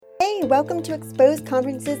Hi, welcome to Exposed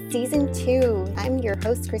Conferences Season 2. I'm your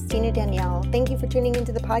host, Christina Danielle. Thank you for tuning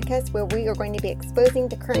into the podcast where we are going to be exposing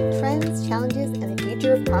the current trends, challenges, and the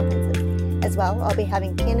future of conferences. As well, I'll be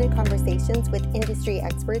having candid conversations with industry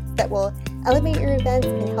experts that will elevate your events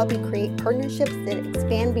and help you create partnerships that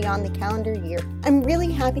expand beyond the calendar year. I'm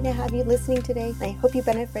really happy to have you listening today, and I hope you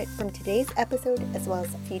benefit from today's episode as well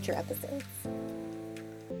as future episodes.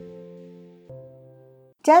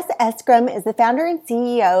 Jess Eskram is the founder and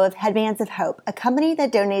CEO of Headbands of Hope, a company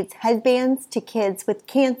that donates headbands to kids with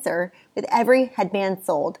cancer with every headband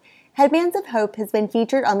sold. Headbands of Hope has been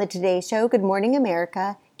featured on The Today Show, Good Morning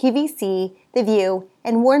America, QVC, The View,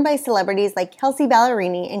 and worn by celebrities like Kelsey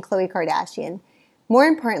Ballerini and Khloe Kardashian. More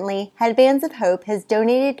importantly, Headbands of Hope has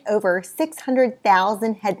donated over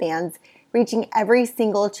 600,000 headbands, reaching every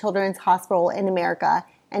single children's hospital in America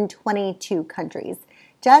and 22 countries.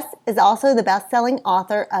 Jess is also the best-selling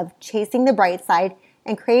author of Chasing the Bright Side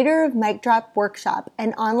and creator of Mic Drop Workshop,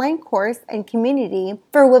 an online course and community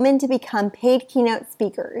for women to become paid keynote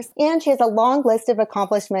speakers. And she has a long list of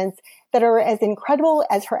accomplishments that are as incredible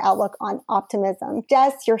as her outlook on optimism.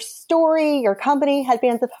 Jess, your story, your company,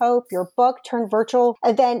 Headbands of Hope, your book turned virtual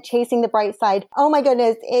event, Chasing the Bright Side. Oh my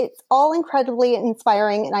goodness, it's all incredibly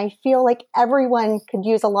inspiring, and I feel like everyone could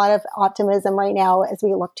use a lot of optimism right now as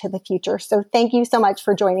we look to the future. So thank you so much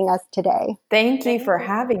for joining us today. Thank you for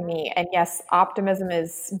having me. And yes, optimism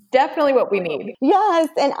is definitely what we need. Yes,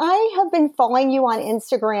 and I have been following you on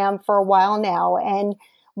Instagram for a while now, and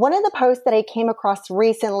one of the posts that I came across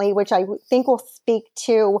recently, which I think will speak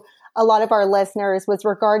to a lot of our listeners, was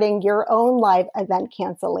regarding your own live event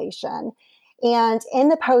cancellation. And in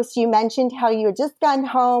the post, you mentioned how you had just gotten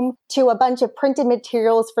home to a bunch of printed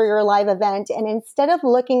materials for your live event. And instead of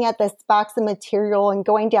looking at this box of material and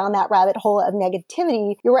going down that rabbit hole of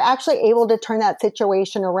negativity, you were actually able to turn that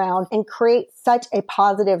situation around and create such a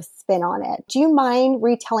positive spin on it. Do you mind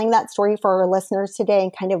retelling that story for our listeners today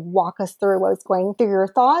and kind of walk us through what was going through your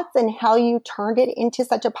thoughts and how you turned it into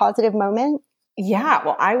such a positive moment? Yeah,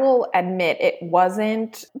 well, I will admit it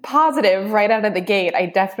wasn't positive right out of the gate. I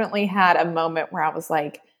definitely had a moment where I was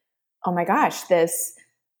like, oh my gosh, this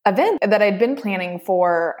event that I'd been planning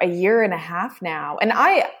for a year and a half now. And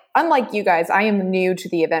unlike you guys, I am new to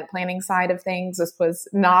the event planning side of things. This was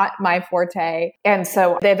not my forte. And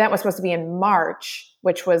so the event was supposed to be in March,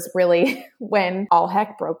 which was really when all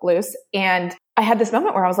heck broke loose. And I had this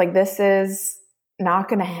moment where I was like, this is not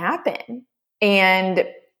going to happen. And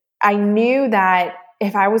I knew that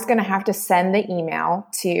if I was going to have to send the email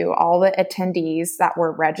to all the attendees that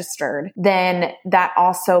were registered, then that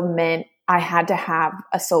also meant I had to have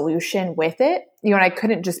a solution with it. And I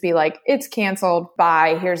couldn't just be like, it's canceled,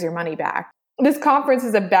 bye, here's your money back. This conference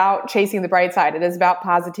is about chasing the bright side. It is about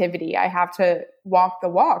positivity. I have to walk the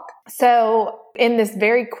walk. So in this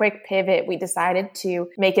very quick pivot, we decided to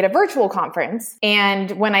make it a virtual conference.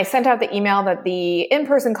 And when I sent out the email that the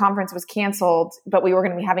in-person conference was canceled, but we were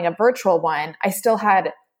going to be having a virtual one, I still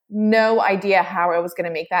had no idea how I was going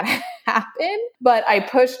to make that happen. But I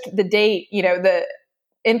pushed the date, the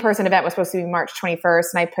in-person event was supposed to be March 21st,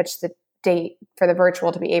 and I pushed the date for the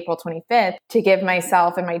virtual to be April 25th to give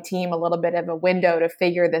myself and my team a little bit of a window to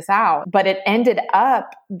figure this out. But it ended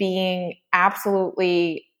up being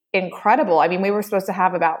absolutely incredible. I mean, we were supposed to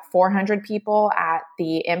have about 400 people at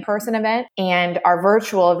the in-person event, and our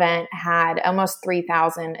virtual event had almost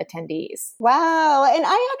 3,000 attendees. Wow. And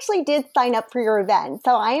I actually did sign up for your event.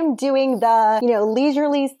 So I am doing the,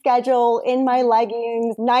 leisurely schedule in my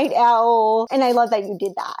leggings, night owl. And I love that you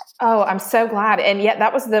did that. Oh, I'm so glad. And yet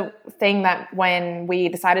that was the thing that when we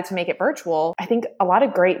decided to make it virtual, I think a lot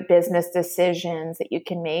of great business decisions that you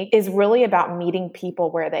can make is really about meeting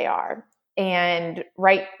people where they are. And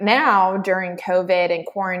right now, during COVID and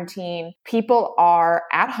quarantine, people are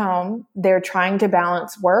at home. They're trying to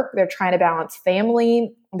balance work. They're trying to balance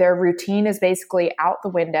family. Their routine is basically out the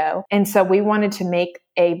window. And so we wanted to make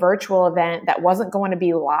a virtual event that wasn't going to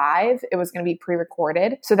be live. It was going to be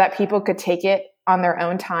pre-recorded so that people could take it on their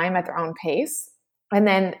own time at their own pace. And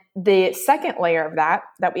then the second layer of that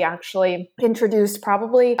we actually introduced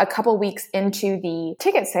probably a couple weeks into the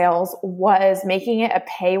ticket sales was making it a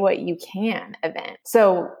pay what you can event.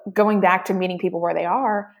 So going back to meeting people where they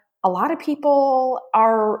are, a lot of people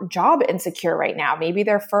are job insecure right now. Maybe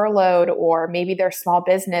they're furloughed, or maybe their small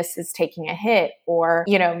business is taking a hit, or,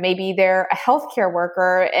 maybe they're a healthcare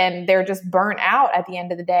worker and they're just burnt out at the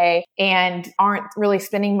end of the day and aren't really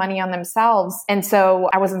spending money on themselves. And so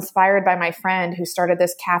I was inspired by my friend who started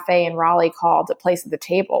this cafe in Raleigh called A Place at the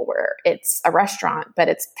Table, where it's a restaurant, but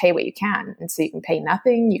it's pay what you can. And so you can pay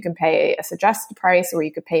nothing, you can pay a suggested price, or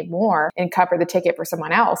you could pay more and cover the ticket for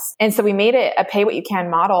someone else. And so we made it a pay what you can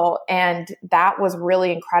model well. And that was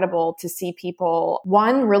really incredible to see people,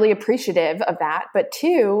 one, really appreciative of that, but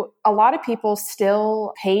two, a lot of people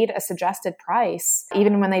still paid a suggested price,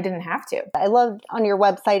 even when they didn't have to. I loved on your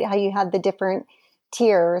website how you had the different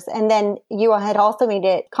tiers. And then you had also made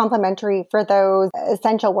it complimentary for those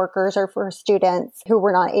essential workers or for students who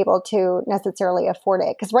were not able to necessarily afford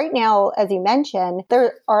it. Because right now, as you mentioned,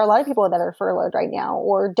 there are a lot of people that are furloughed right now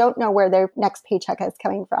or don't know where their next paycheck is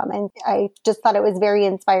coming from. And I just thought it was very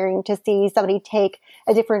inspiring to see somebody take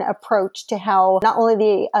a different approach to how not only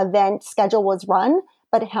the event schedule was run,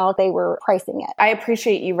 but how they were pricing it. I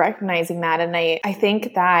appreciate you recognizing that. And I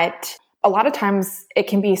think that a lot of times it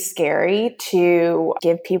can be scary to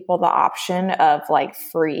give people the option of like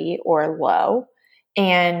free or low.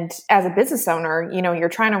 And as a business owner, you're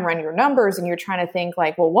trying to run your numbers and you're trying to think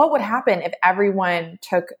like, well, what would happen if everyone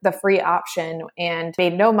took the free option and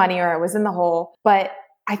made no money or was in the hole? But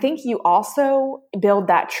I think you also build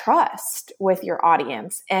that trust with your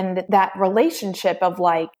audience and that relationship of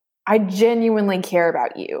like, I genuinely care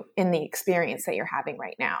about you in the experience that you're having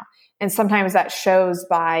right now. And sometimes that shows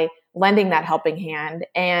by lending that helping hand,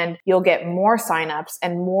 and you'll get more signups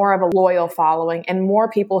and more of a loyal following and more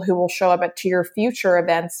people who will show up to your future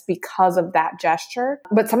events because of that gesture.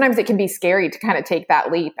 But sometimes it can be scary to kind of take that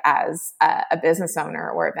leap as a business owner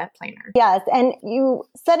or event planner. Yes. And you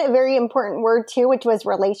said a very important word too, which was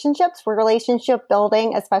relationships. For relationship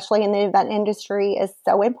building, especially in the event industry, is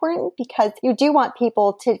so important because you do want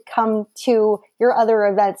people to come to your other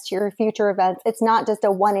events, to your future events. It's not just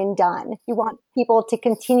a one and done. You want people to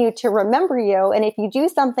continue to remember you. And if you do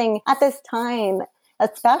something at this time,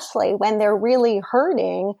 especially when they're really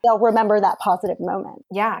hurting, they'll remember that positive moment.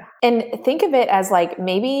 Yeah. And think of it as like,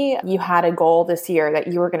 maybe you had a goal this year that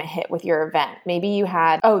you were going to hit with your event. Maybe you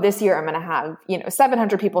had, this year I'm going to have,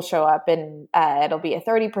 700 people show up and it'll be a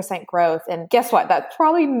 30% growth. And guess what? That's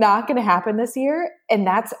probably not going to happen this year. And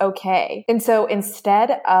that's okay. And so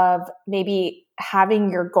instead of maybe having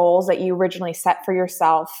your goals that you originally set for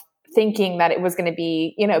yourself, thinking that it was going to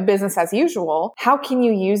be, business as usual, how can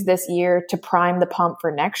you use this year to prime the pump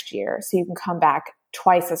for next year so you can come back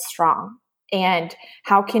twice as strong? And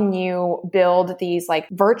how can you build these like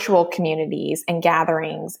virtual communities and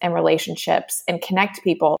gatherings and relationships and connect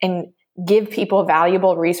people and give people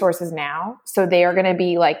valuable resources now so they are going to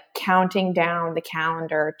be like counting down the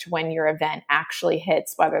calendar to when your event actually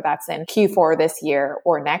hits, whether that's in Q4 this year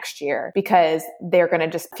or next year, because they're going to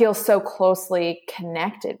just feel so closely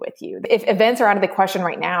connected with you. If events are out of the question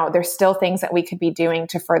right now, there's still things that we could be doing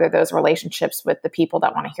to further those relationships with the people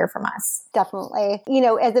that want to hear from us. Definitely.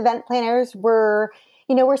 As event planners, we're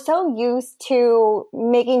so used to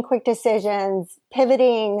making quick decisions,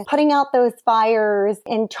 pivoting, putting out those fires,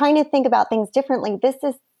 and trying to think about things differently. This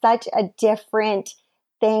is such a different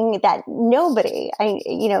thing that nobody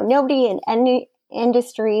in any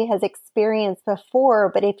industry has experienced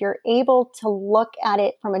before. But if you're able to look at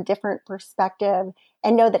it from a different perspective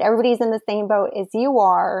and know that everybody's in the same boat as you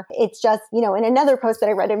are, it's just, in another post that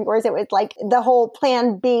I read of yours, it was like the whole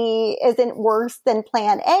plan B isn't worse than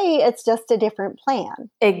plan A. It's just a different plan.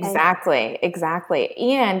 Exactly.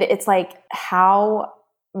 And it's like how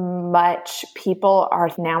much people are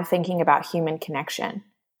now thinking about human connection.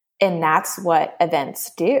 And that's what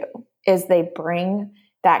events do, is they bring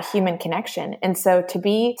that human connection. And so to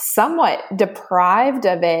be somewhat deprived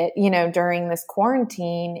of it, during this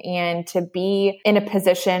quarantine, and to be in a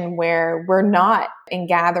position where we're not in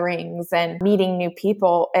gatherings and meeting new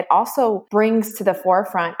people, it also brings to the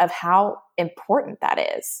forefront of how important that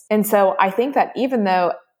is. And so I think that even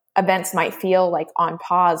though events might feel like on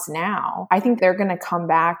pause now, I think they're going to come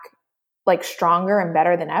back like stronger and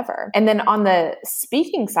better than ever. And then on the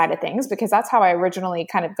speaking side of things, because that's how I originally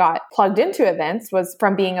kind of got plugged into events, was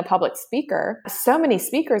from being a public speaker. So many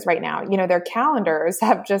speakers right now, their calendars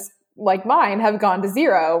have just, like mine, have gone to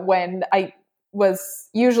zero when I was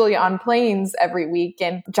usually on planes every week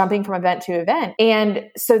and jumping from event to event. And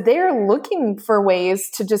so they're looking for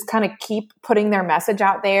ways to just kind of keep putting their message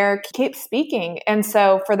out there, keep speaking. And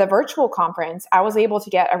so for the virtual conference, I was able to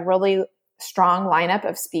get a really strong lineup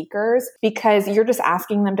of speakers because you're just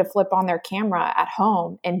asking them to flip on their camera at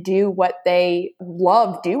home and do what they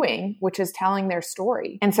love doing, which is telling their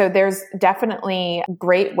story. And so there's definitely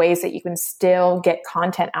great ways that you can still get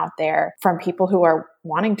content out there from people who are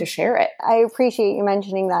wanting to share it. I appreciate you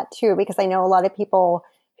mentioning that too, because I know a lot of people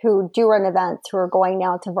who do run events who are going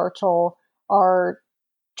now to virtual are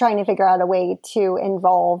trying to figure out a way to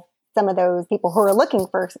involve some of those people who are looking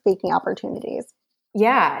for speaking opportunities.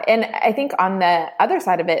 Yeah. And I think on the other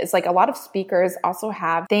side of it is like a lot of speakers also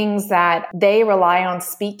have things that they rely on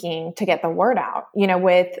speaking to get the word out.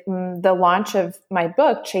 With the launch of my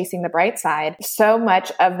book, Chasing the Bright Side, so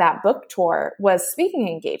much of that book tour was speaking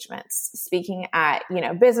engagements, speaking at,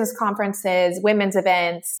 business conferences, women's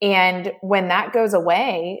events. And when that goes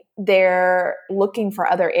away, they're looking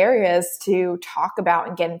for other areas to talk about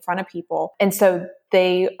and get in front of people. And so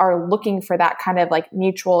they are looking for that kind of like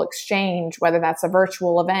mutual exchange, whether that's a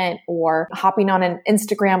virtual event or hopping on an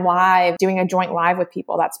Instagram live, doing a joint live with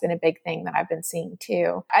people. That's been a big thing that I've been seeing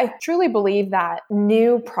too. I truly believe that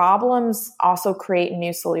new problems also create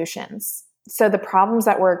new solutions. So the problems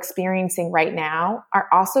that we're experiencing right now are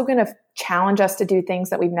also going to challenge us to do things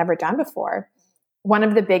that we've never done before. One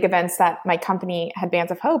of the big events that my company,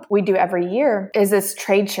 Headbands of Hope, we do every year is this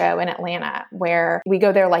trade show in Atlanta where we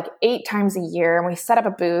go there like 8 times a year and we set up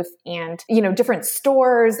a booth and, different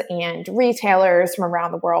stores and retailers from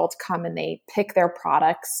around the world come and they pick their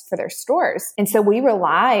products for their stores. And so we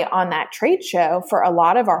rely on that trade show for a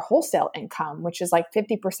lot of our wholesale income, which is like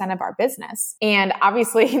 50% of our business. And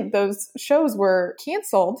obviously those shows were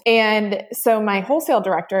canceled. And so my wholesale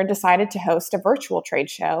director decided to host a virtual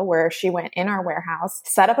trade show where she went in our warehouse,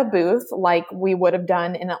 set up a booth like we would have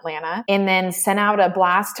done in Atlanta, and then sent out a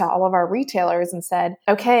blast to all of our retailers and said,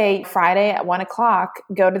 okay, Friday at 1:00,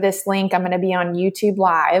 go to this link. I'm going to be on YouTube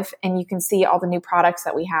Live and you can see all the new products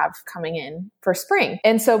that we have coming in for spring.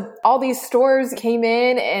 And so all these stores came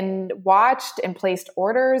in and watched and placed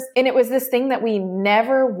orders. And it was this thing that we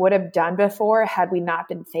never would have done before had we not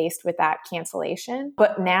been faced with that cancellation,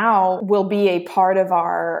 but now will be a part of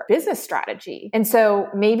our business strategy. And so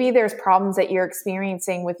maybe there's problems that you're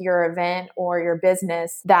experiencing with your event or your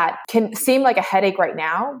business that can seem like a headache right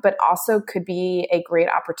now, but also could be a great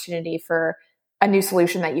opportunity for a new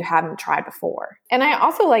solution that you haven't tried before. And I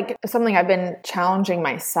also like something I've been challenging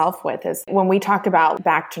myself with is when we talked about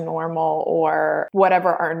back to normal or whatever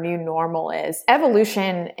our new normal is,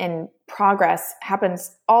 evolution and progress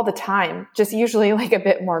happens all the time, just usually like a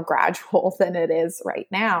bit more gradual than it is right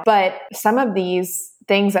now. But some of these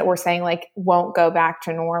things that we're saying like won't go back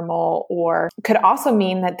to normal or could also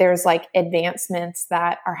mean that there's like advancements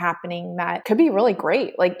that are happening that could be really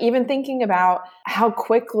great. Like even thinking about how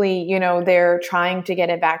quickly, they're trying to get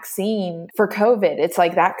a vaccine for COVID. It's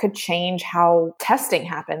like that could change how testing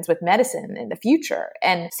happens with medicine in the future.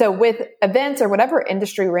 And so with events or whatever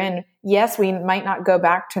industry we're in, yes, we might not go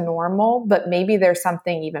back to normal, but maybe there's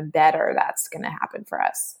something even better that's going to happen for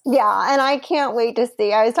us. Yeah. And I can't wait to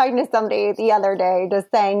see. I was talking to somebody the other day just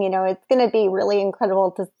saying, it's going to be really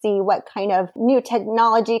incredible to see what kind of new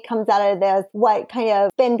technology comes out of this, what kind of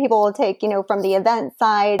spin people will take, from the event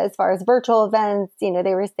side as far as virtual events. They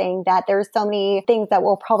were saying that there's so many things that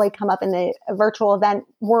will probably come up in the virtual event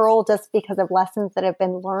world just because of lessons that have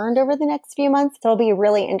been learned over the next few months. So it'll be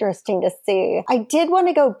really interesting to see. I did want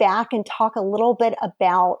to go back and talk a little bit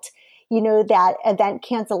about, that event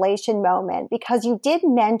cancellation moment, because you did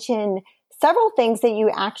mention several things that you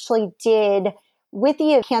actually did with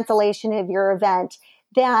the cancellation of your event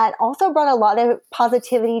that also brought a lot of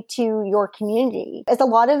positivity to your community. As a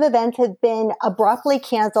lot of events have been abruptly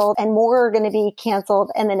canceled and more are going to be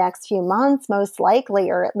canceled in the next few months, most likely,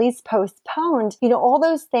 or at least postponed, all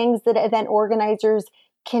those things that event organizers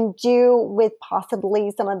can do with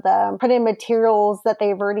possibly some of the printed materials that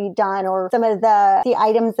they've already done or some of the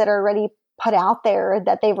items that are already put out there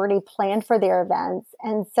that they've already planned for their events.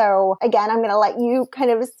 And so again, I'm going to let you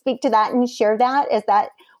kind of speak to that and share that as that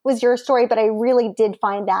was your story, but I really did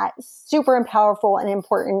find that super powerful and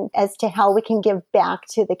important as to how we can give back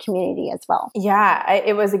to the community as well. Yeah,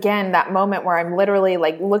 it was again that moment where I'm literally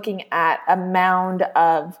like looking at a mound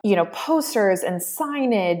of, posters and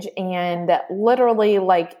signage and literally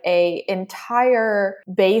like a entire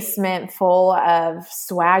basement full of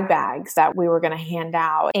swag bags that we were going to hand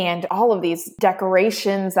out and all of these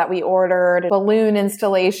decorations that we ordered, balloon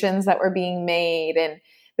installations that were being made. And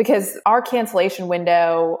because our cancellation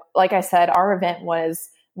window, like I said, our event was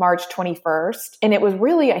March 21st. And it was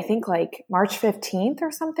really, I think like March 15th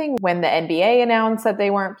or something when the NBA announced that they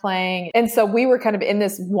weren't playing. And so we were kind of in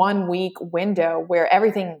this 1 week window where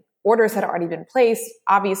orders had already been placed.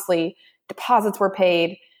 Obviously, deposits were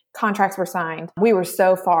paid. Contracts were signed. We were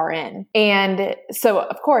so far in. And so,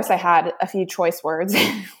 of course, I had a few choice words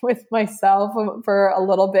with myself for a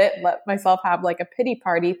little bit, let myself have like a pity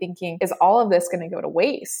party thinking, is all of this going to go to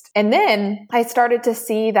waste? And then I started to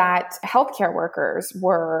see that healthcare workers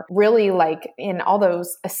were really like in all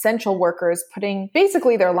those essential workers putting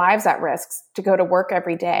basically their lives at risk to go to work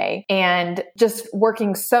every day and just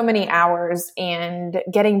working so many hours and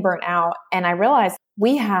getting burnt out. And I realized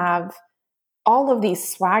we have all of these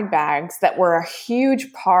swag bags that were a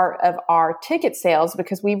huge part of our ticket sales,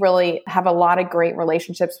 because we really have a lot of great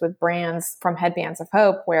relationships with brands from Headbands of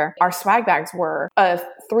Hope, where our swag bags were a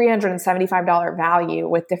 $375 value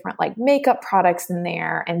with different like makeup products in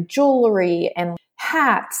there and jewelry and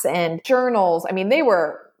hats and journals. I mean, they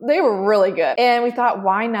were really good. And we thought,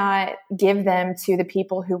 why not give them to the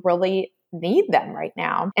people who really need them right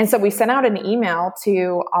now? And so we sent out an email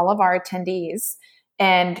to all of our attendees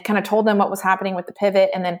and kind of told them what was happening with the pivot.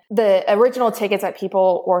 And then the original tickets that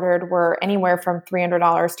people ordered were anywhere from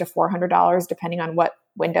 $300 to $400, depending on what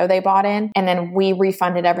window they bought in. And then we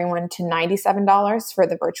refunded everyone to $97 for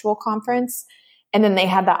the virtual conference. And then they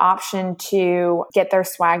had the option to get their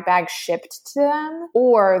swag bag shipped to them,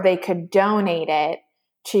 or they could donate it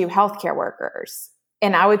to healthcare workers.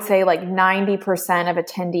 And I would say like 90% of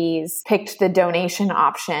attendees picked the donation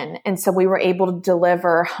option. And so we were able to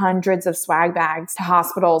deliver hundreds of swag bags to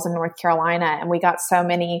hospitals in North Carolina. And we got so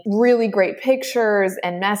many really great pictures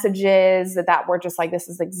and messages that were just like, this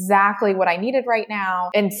is exactly what I needed right now.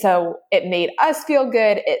 And so it made us feel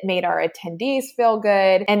good. It made our attendees feel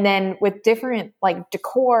good. And then with different like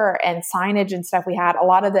decor and signage and stuff we had, a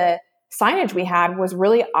lot of the signage we had was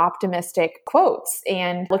really optimistic quotes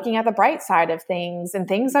and looking at the bright side of things and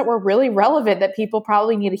things that were really relevant that people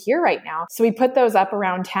probably need to hear right now. So we put those up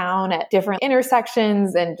around town at different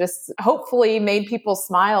intersections and just hopefully made people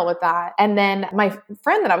smile with that. And then my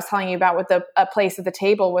friend that I was telling you about with a place at the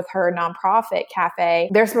table with her nonprofit cafe,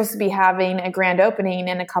 they're supposed to be having a grand opening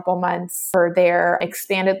in a couple months for their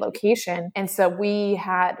expanded location. And so we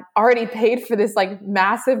had already paid for this like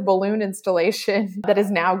massive balloon installation that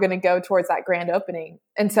is now going to go towards that grand opening.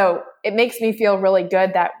 And so it makes me feel really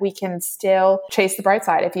good that we can still chase the bright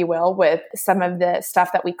side, if you will, with some of the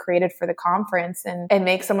stuff that we created for the conference and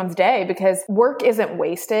make someone's day, because work isn't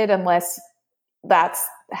wasted unless that's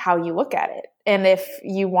how you look at it. And if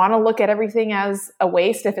you want to look at everything as a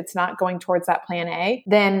waste, if it's not going towards that plan A,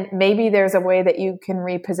 then maybe there's a way that you can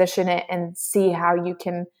reposition it and see how you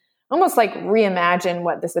can almost like reimagine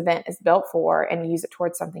what this event is built for and use it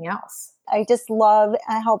towards something else. I just love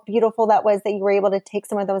how beautiful that was that you were able to take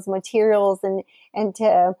some of those materials and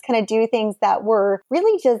to kind of do things that were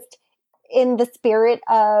really just in the spirit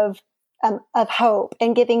of hope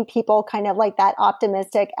and giving people kind of like that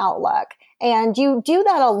optimistic outlook. And you do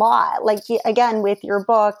that a lot, like again, with your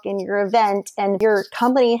book and your event and your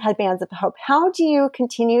company, Headbands of Hope. How do you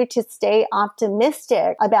continue to stay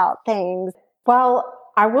optimistic about things? Well,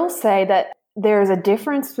 I will say that there's a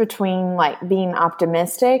difference between like being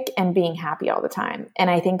optimistic and being happy all the time. And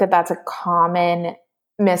I think that that's a common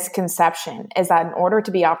misconception, is that in order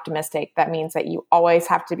to be optimistic, that means that you always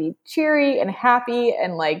have to be cheery and happy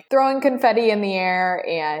and like throwing confetti in the air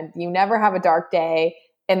and you never have a dark day.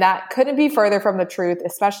 And that couldn't be further from the truth,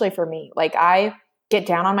 especially for me. Like I get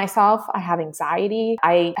down on myself. I have anxiety.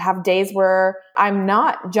 I have days where I'm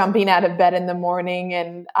not jumping out of bed in the morning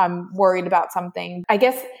and I'm worried about something. I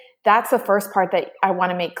guess that's the first part that I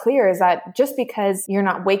want to make clear, is that just because you're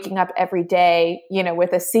not waking up every day,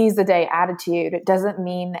 with a seize the day attitude, it doesn't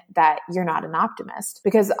mean that you're not an optimist,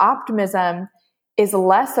 because optimism is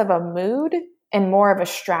less of a mood and more of a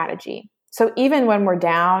strategy. So even when we're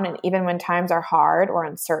down and even when times are hard or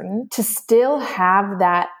uncertain, to still have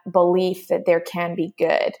that belief that there can be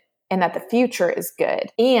good and that the future is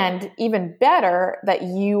good, and even better, that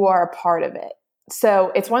you are a part of it.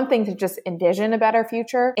 So it's one thing to just envision a better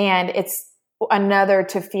future, and it's another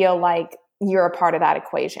to feel like you're a part of that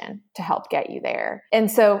equation to help get you there.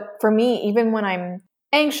 And so for me, even when I'm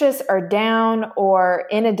anxious or down or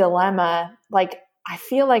in a dilemma, like I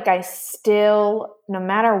feel like I still, no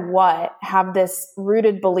matter what, have this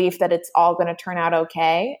rooted belief that it's all going to turn out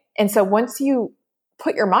okay. And so once you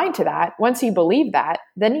put your mind to that, once you believe that,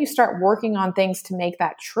 then you start working on things to make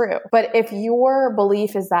that true. But if your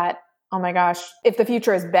belief is that, oh my gosh, if the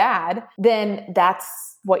future is bad, then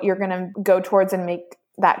that's what you're going to go towards and make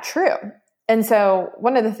that true. And so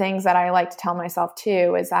one of the things that I like to tell myself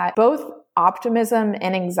too is that both optimism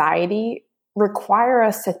and anxiety require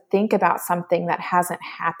us to think about something that hasn't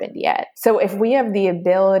happened yet. So if we have the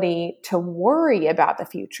ability to worry about the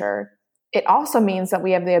future, it also means that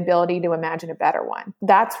we have the ability to imagine a better one.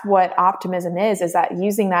 That's what optimism is that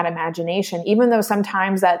using that imagination, even though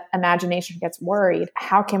sometimes that imagination gets worried,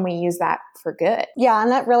 how can we use that for good? Yeah, and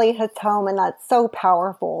that really hits home, and that's so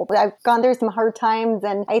powerful. I've gone through some hard times,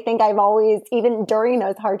 and I think I've always, even during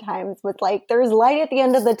those hard times, was like, there's light at the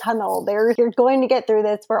end of the tunnel. You're going to get through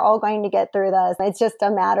this. We're all going to get through this. It's just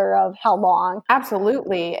a matter of how long.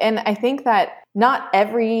 Absolutely. And I think that not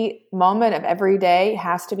every moment of every day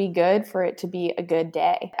has to be good for it to be a good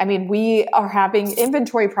day. I mean, we are having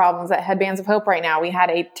inventory problems at Headbands of Hope right now. We had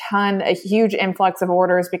a huge influx of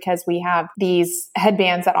orders because we have these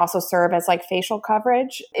headbands that also serve as like facial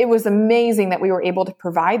coverage. It was amazing that we were able to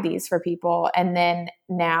provide these for people. And then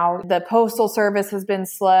now the postal service has been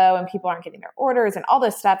slow and people aren't getting their orders and all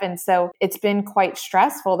this stuff. And so it's been quite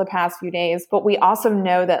stressful the past few days, but we also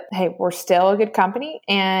know that, hey, we're still a good company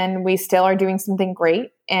and we still are doing something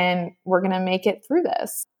great and we're going to make it through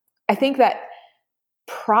this. I think that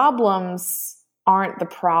problems aren't the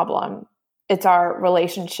problem. It's our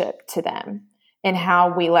relationship to them and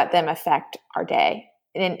how we let them affect our day,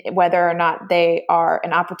 and whether or not they are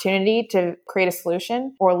an opportunity to create a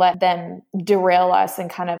solution or let them derail us and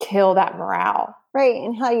kind of kill that morale. Right.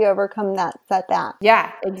 And how you overcome that setback.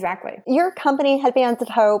 Yeah, exactly. Your company, Headbands of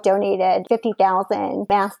Hope, donated 50,000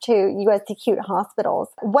 masks to U.S. acute hospitals.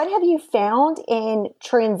 What have you found in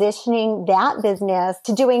transitioning that business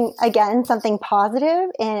to doing, again, something positive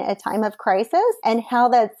in a time of crisis, and how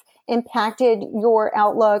that's impacted your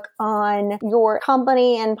outlook on your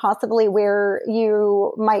company and possibly where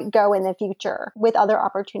you might go in the future with other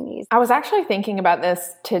opportunities? I was actually thinking about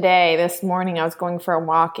this morning. I was going for a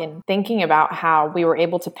walk and thinking about how we were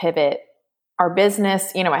able to pivot our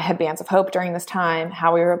business, at Headbands of Hope during this time,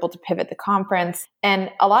 how we were able to pivot the conference.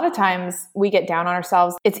 And a lot of times we get down on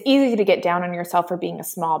ourselves. It's easy to get down on yourself for being a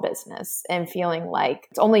small business and feeling like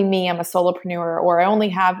it's only me, I'm a solopreneur, or I only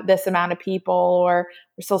have this amount of people, or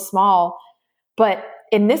we're so small. But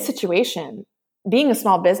in this situation, being a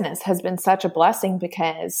small business has been such a blessing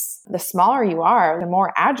because the smaller you are, the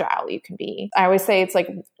more agile you can be. I always say it's like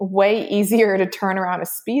way easier to turn around a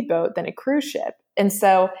speedboat than a cruise ship. And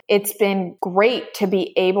so it's been great to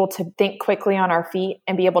be able to think quickly on our feet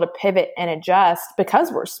and be able to pivot and adjust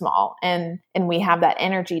because we're small and we have that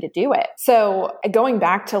energy to do it. So going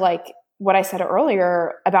back to like what I said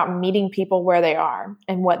earlier about meeting people where they are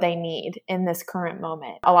and what they need in this current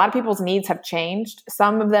moment. A lot of people's needs have changed.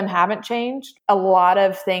 Some of them haven't changed. A lot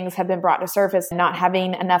of things have been brought to surface, not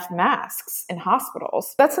having enough masks in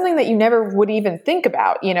hospitals. That's something that you never would even think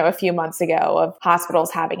about, a few months ago, of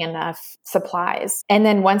hospitals having enough supplies. And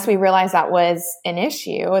then once we realized that was an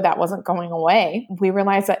issue, that wasn't going away, we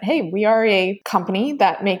realized that, hey, we are a company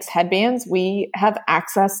that makes headbands. We have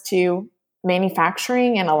access to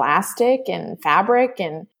manufacturing and elastic and fabric.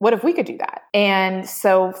 And what if we could do that? And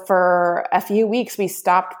so for a few weeks, we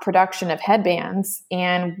stopped production of headbands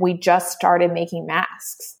and we just started making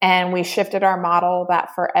masks. And we shifted our model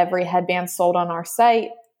that for every headband sold on our site,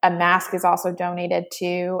 a mask is also donated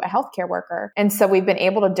to a healthcare worker. And so we've been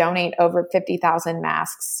able to donate over 50,000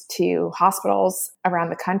 masks to hospitals around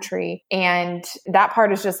the country. And that part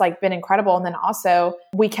has just like been incredible. And then also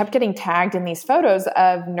we kept getting tagged in these photos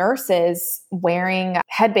of nurses wearing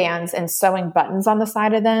headbands and sewing buttons on the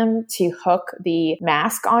side of them to hook the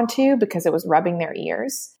mask onto because it was rubbing their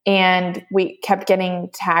ears. And we kept getting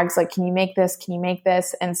tags like, can you make this? Can you make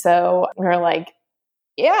this? And so we were like,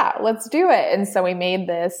 yeah, let's do it. And so we made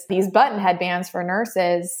these button headbands for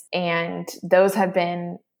nurses, and those have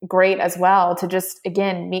been great as well to just,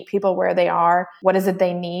 again, meet people where they are. What is it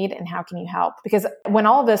they need and how can you help? Because when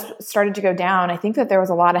all of this started to go down, I think that there was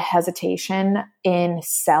a lot of hesitation in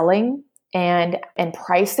selling and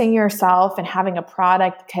pricing yourself and having a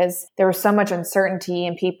product because there was so much uncertainty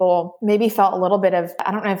and people maybe felt a little bit of,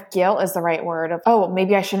 I don't know if guilt is the right word, of, oh,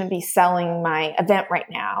 maybe I shouldn't be selling my event right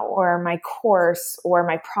now or my course or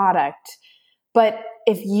my product. But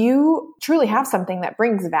if you truly have something that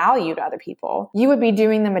brings value to other people, you would be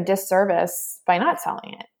doing them a disservice by not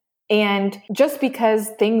selling it. And just because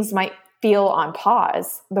things might feel on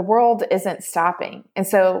pause, the world isn't stopping. And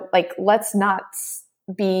so let's not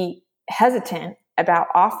be hesitant about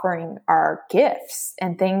offering our gifts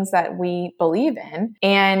and things that we believe in.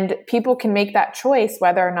 And people can make that choice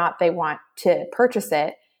whether or not they want to purchase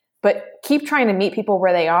it. But keep trying to meet people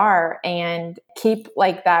where they are and keep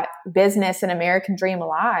that business and American dream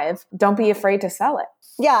alive. Don't be afraid to sell it.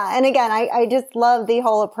 Yeah. And again, I just love the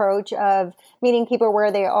whole approach of meeting people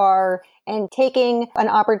where they are and taking an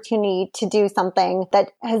opportunity to do something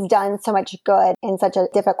that has done so much good in such a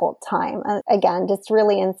difficult time. Again, just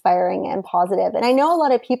really inspiring and positive. And I know a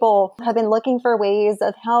lot of people have been looking for ways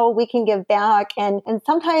of how we can give back. And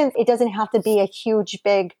sometimes it doesn't have to be a huge,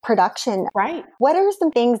 big production. Right. What are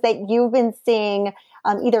some things that you've been seeing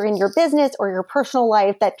either in your business or your personal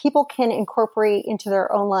life that people can incorporate into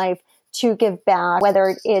their own life to give back,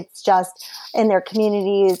 whether it's just in their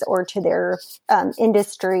communities or to their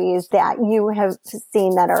industries that you have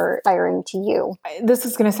seen that are inspiring to you? This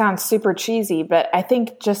is going to sound super cheesy, but I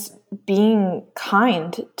think just being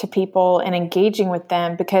kind to people and engaging with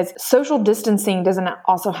them, because social distancing doesn't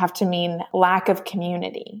also have to mean lack of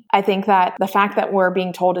community. I think that the fact that we're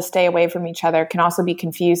being told to stay away from each other can also be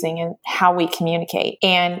confusing in how we communicate.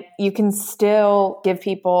 And you can still give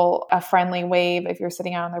people a friendly wave if you're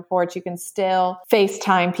sitting out on their porch. You can still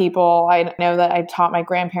FaceTime people. I know that I taught my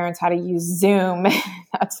grandparents how to use Zoom.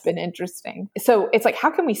 That's been interesting. So it's like,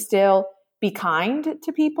 how can we still be kind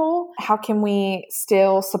to people? How can we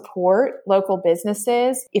still support local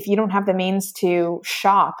businesses? If you don't have the means to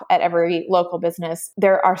shop at every local business,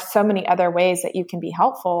 there are so many other ways that you can be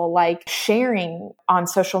helpful, like sharing on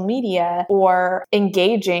social media or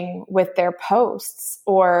engaging with their posts,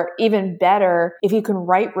 or even better, if you can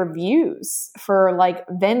write reviews for like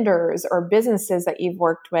vendors or businesses that you've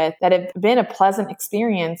worked with that have been a pleasant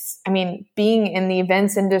experience. I mean, being in the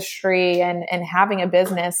events industry and having a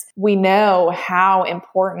business, we know how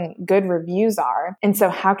important good reviews are. And so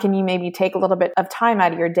how can you maybe take a little bit of time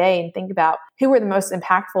out of your day and think about who were the most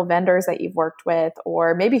impactful vendors that you've worked with,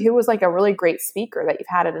 or maybe who was like a really great speaker that you've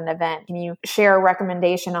had at an event? Can you share a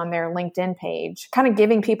recommendation on their LinkedIn page? Kind of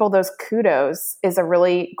giving people those kudos is a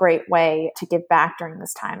really great way to give back during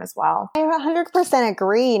this time as well. I 100%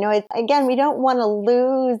 agree. Again, we don't want to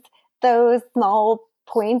lose those small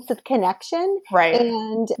points of connection. Right.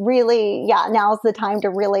 And really, now's the time to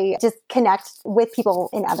really just connect with people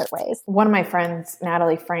in other ways. One of my friends,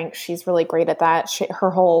 Natalie Frank, she's really great at that.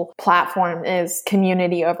 Her whole platform is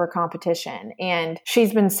community over competition. And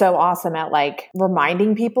she's been so awesome at like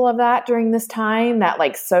reminding people of that during this time, that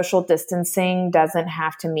like social distancing doesn't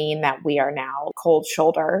have to mean that we are now cold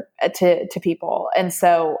shoulder to people. And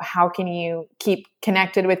so how can you keep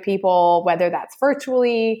connected with people, whether that's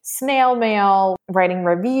virtually, snail mail, writing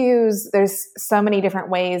reviews? There's so many different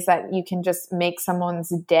ways that you can just make someone's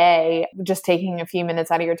day, just taking a few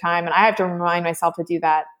minutes out of your time. And I have to remind myself to do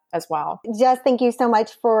that as well. Jess, thank you so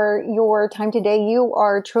much for your time today. You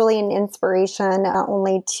are truly an inspiration, not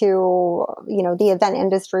only to, the event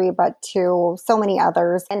industry, but to so many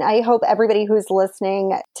others. And I hope everybody who's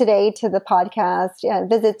listening today to the podcast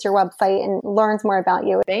visits your website and learns more about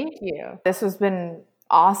you. Thank you. This has been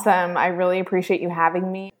awesome. I really appreciate you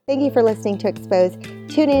having me. Thank you for listening to Expose.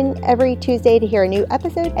 Tune in every Tuesday to hear a new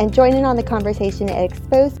episode and join in on the conversation at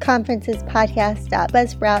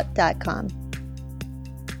exposeconferencespodcast.buzzsprout.com.